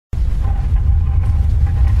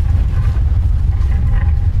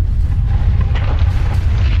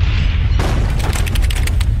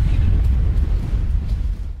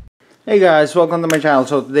Hey guys, welcome to my channel.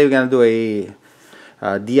 So today we're gonna do a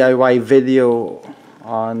DIY video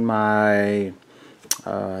on my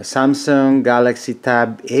Samsung Galaxy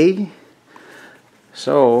Tab A.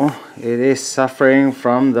 So it is suffering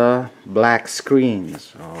from the black screen.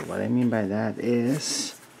 So what I mean by that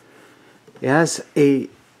is it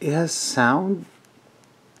has sound.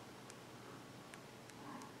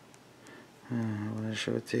 I want to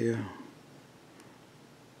show it to you.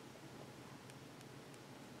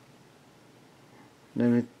 Let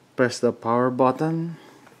me press the power button.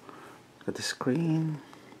 Look at the screen.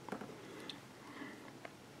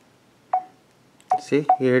 See,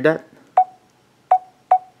 hear that?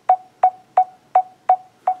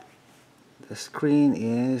 The screen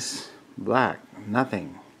is black,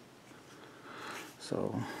 nothing.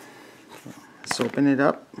 So let's open it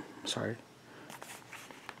up. Sorry.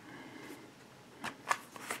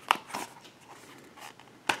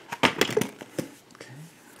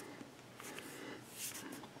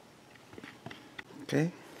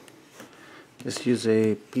 Okay, just use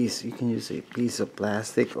a piece. You can use a piece of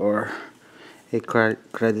plastic or a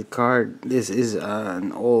credit card. This is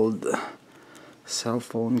an old cell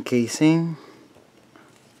phone casing.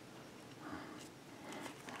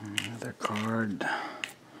 Another card.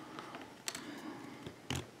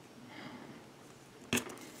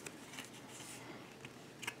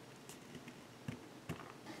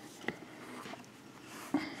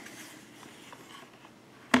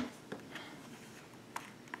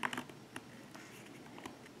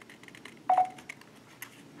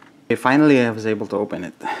 Finally, I was able to open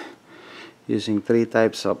it using 3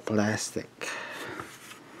 types of plastic.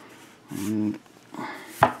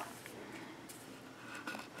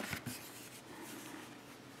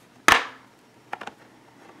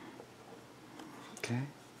 Okay.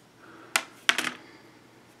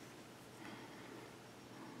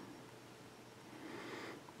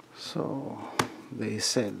 So they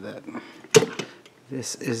said that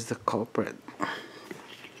this is the culprit.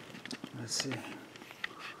 Let's see.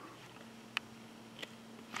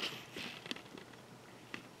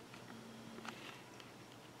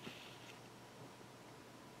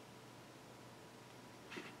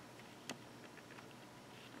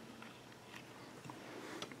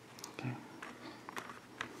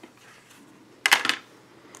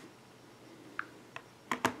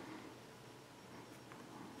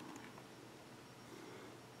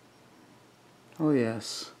 Oh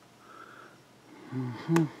yes.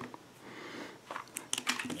 Might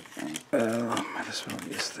as well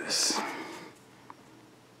use this.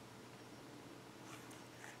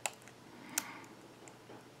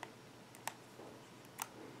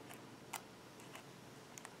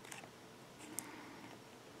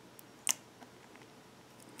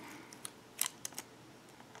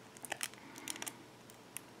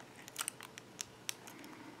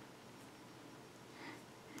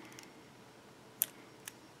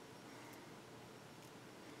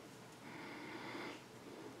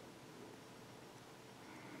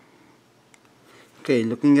 Okay,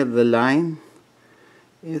 looking at the line,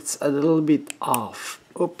 it's a little bit off.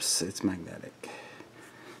 Oops, it's magnetic.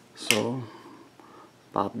 So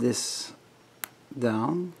pop this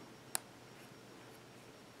down.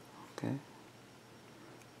 Okay,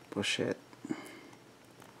 push it.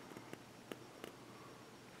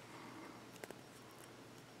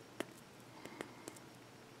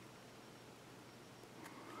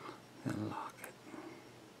 Then lock it.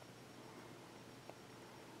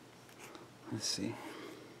 Let's see.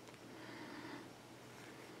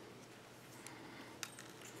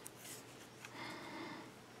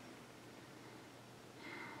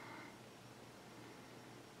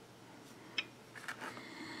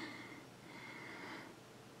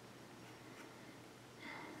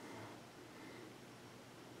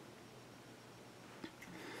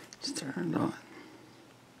 It's turned on.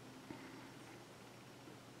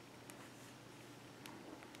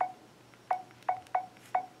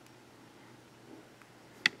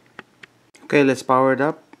 Okay, let's power it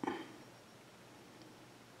up.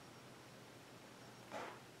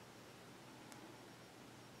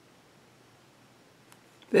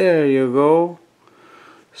 There you go.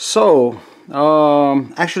 So,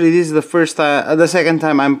 actually this is the first time, the second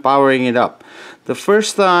time I'm powering it up. The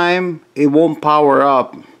first time it won't power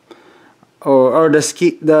up, or the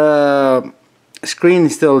screen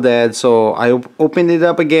is still dead. So I opened it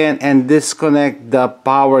up again and disconnect the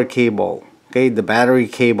power cable. Okay, the battery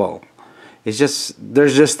cable. It's just,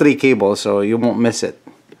 there's just 3 cables, so you won't miss it.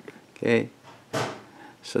 Okay,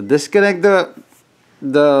 so disconnect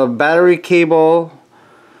the battery cable,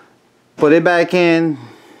 put it back in,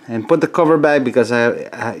 and put the cover back because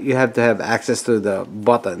you have to have access to the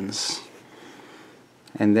buttons.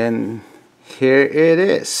 and then here it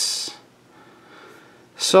is.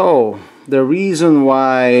 So the reason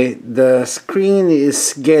why the screen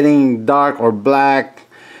is getting dark or black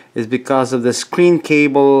is because of the screen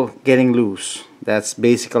cable getting loose. That's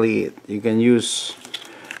basically it. You can use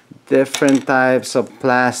different types of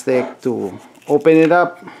plastic to open it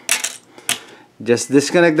up. Just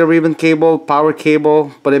disconnect the ribbon cable, power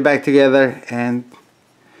cable, put it back together, and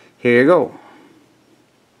here you go.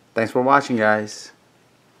 Thanks for watching, guys.